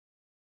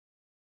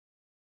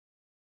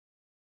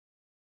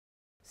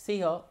See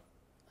here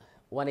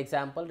one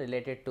example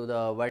related to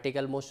the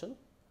vertical motion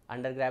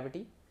under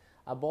gravity.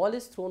 A ball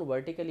is thrown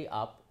vertically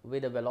up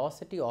with a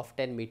velocity of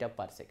 10 meter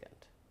per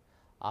second.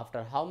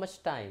 After how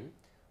much time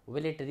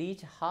will it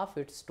reach half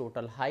its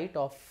total height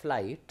of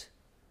flight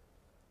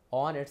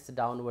on its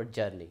downward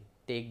journey?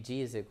 Take g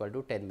is equal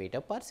to 10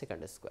 meter per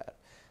second square.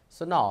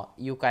 So, now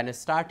you can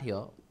start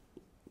here.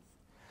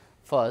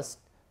 First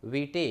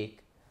we take,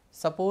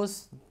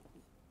 suppose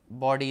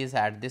body is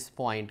at this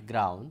point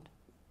ground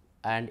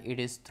and it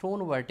is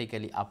thrown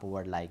vertically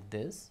upward like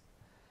this.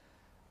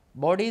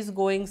 Body is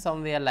going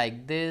somewhere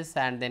like this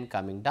and then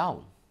coming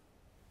down.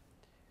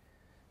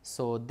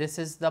 So, this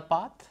is the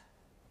path.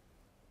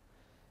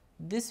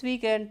 This we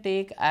can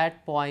take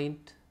at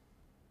point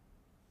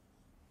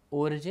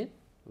origin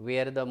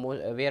where the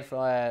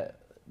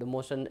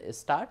motion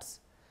starts,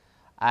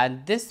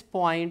 and this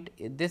point,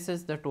 this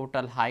is the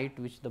total height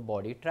which the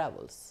body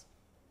travels.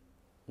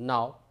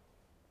 Now,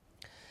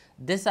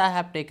 this I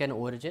have taken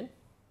origin.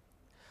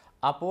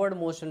 Upward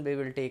motion we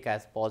will take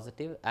as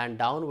positive and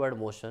downward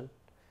motion,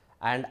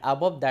 and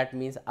above, that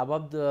means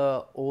above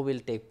the O will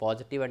take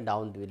positive and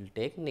down will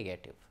take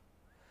negative.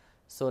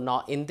 So,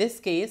 now in this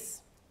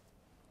case,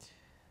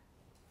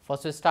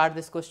 first we start,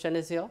 this question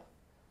is here.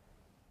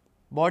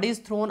 Body is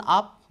thrown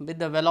up with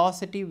the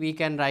velocity, we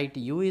can write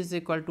u is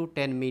equal to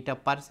 10 meter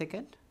per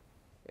second.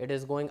 It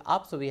is going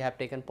up, so we have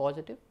taken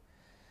positive.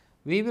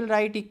 We will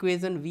write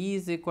equation v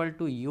is equal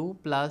to u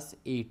plus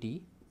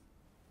at.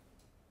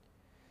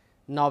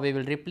 Now, we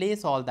will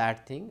replace all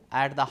that thing.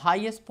 At the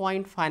highest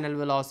point, final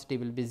velocity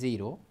will be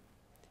 0.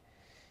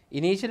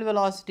 Initial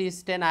velocity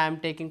is 10, I am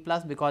taking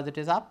plus because it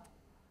is up,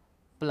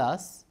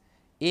 plus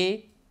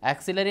a,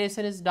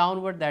 acceleration is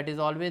downward, that is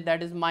always,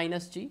 that is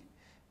minus g.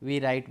 We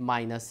write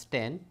minus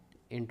 10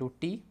 into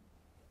t.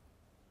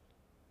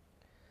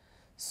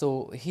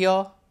 So,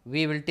 here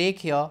we will take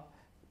here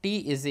t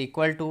is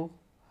equal to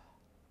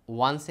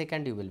 1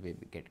 second, you will be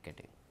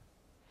getting.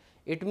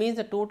 It means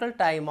the total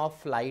time of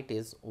flight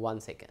is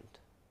 1 second.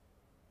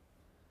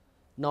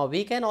 Now,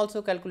 we can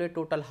also calculate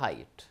total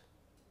height.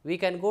 We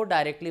can go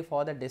directly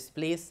for the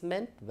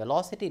displacement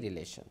velocity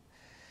relation,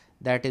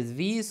 that is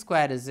v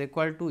square is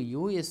equal to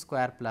u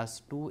square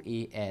plus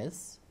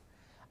 2as,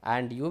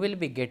 and you will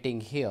be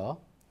getting here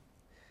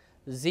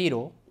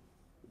 0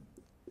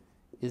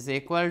 is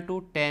equal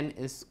to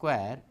 10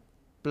 square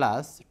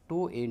plus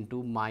 2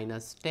 into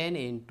minus 10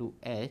 into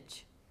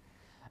h,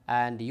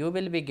 and you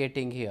will be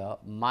getting here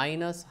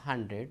minus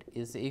 100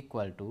 is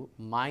equal to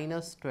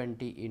minus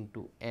 20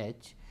 into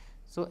h.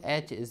 So,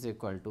 h is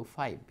equal to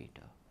 5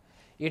 meter.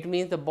 It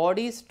means the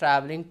body is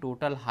travelling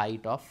total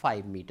height of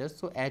 5 meters.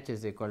 So, h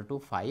is equal to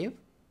 5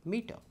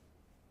 meter.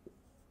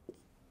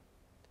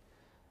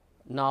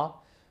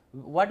 Now,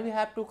 what we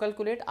have to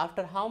calculate,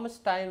 after how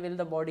much time will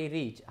the body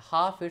reach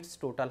half its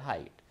total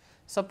height?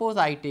 Suppose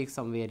I take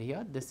somewhere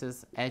here, this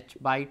is h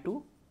by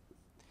 2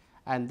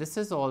 and this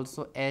is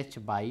also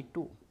h by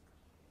 2.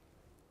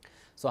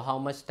 So, how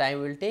much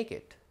time will take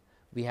it?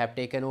 We have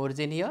taken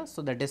origin here.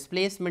 So, the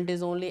displacement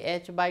is only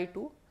h by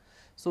 2.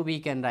 So, we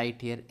can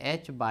write here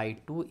h by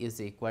 2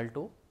 is equal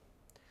to,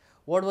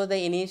 what was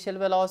the initial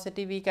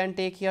velocity? We can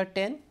take here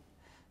 10.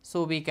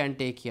 So, we can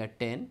take here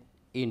 10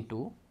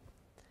 into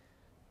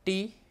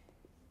t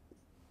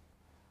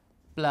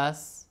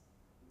plus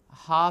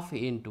half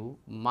into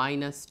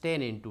minus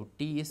 10 into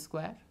t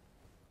square,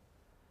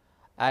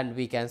 and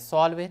we can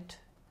solve it.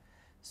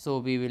 So,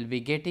 we will be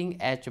getting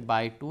h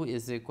by 2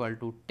 is equal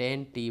to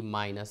 10 t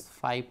minus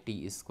 5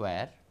 t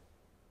square,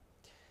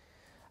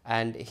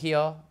 and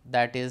here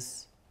that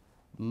is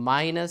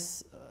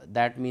minus,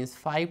 that means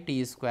 5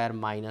 t square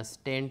minus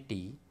 10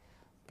 t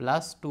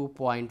plus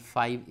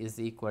 2.5 is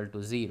equal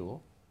to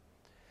 0.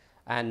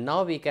 And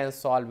now, we can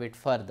solve it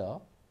further.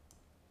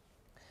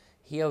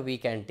 Here we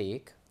can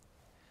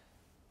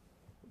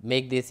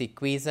make this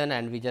equation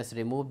and we just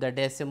remove the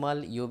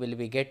decimal. You will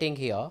be getting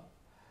here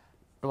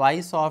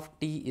twice of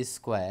t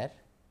square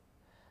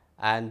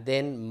and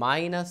then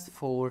minus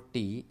 4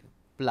 t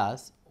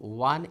plus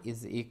 1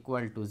 is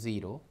equal to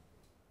 0.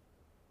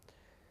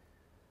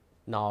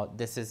 Now,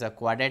 this is a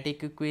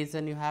quadratic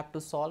equation you have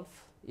to solve.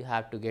 You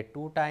have to get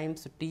 2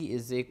 times t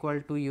is equal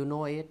to, you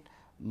know it,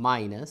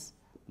 minus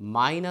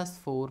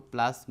 4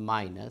 plus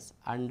minus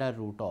under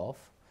root of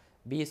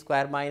b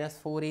square minus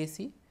 4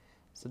 ac.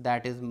 So,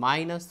 that is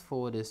minus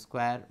 4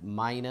 square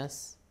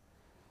minus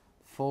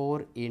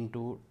 4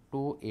 into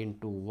 2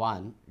 into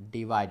 1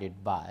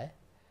 divided by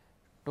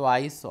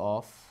twice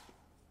of,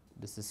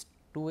 this is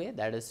 2a,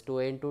 that is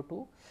 2a into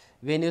 2.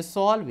 When you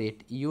solve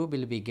it, you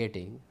will be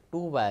getting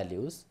two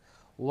values.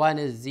 One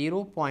is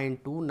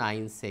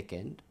 0.29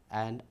 second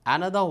and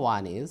another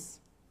one is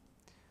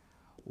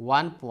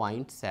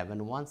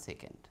 1.71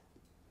 second.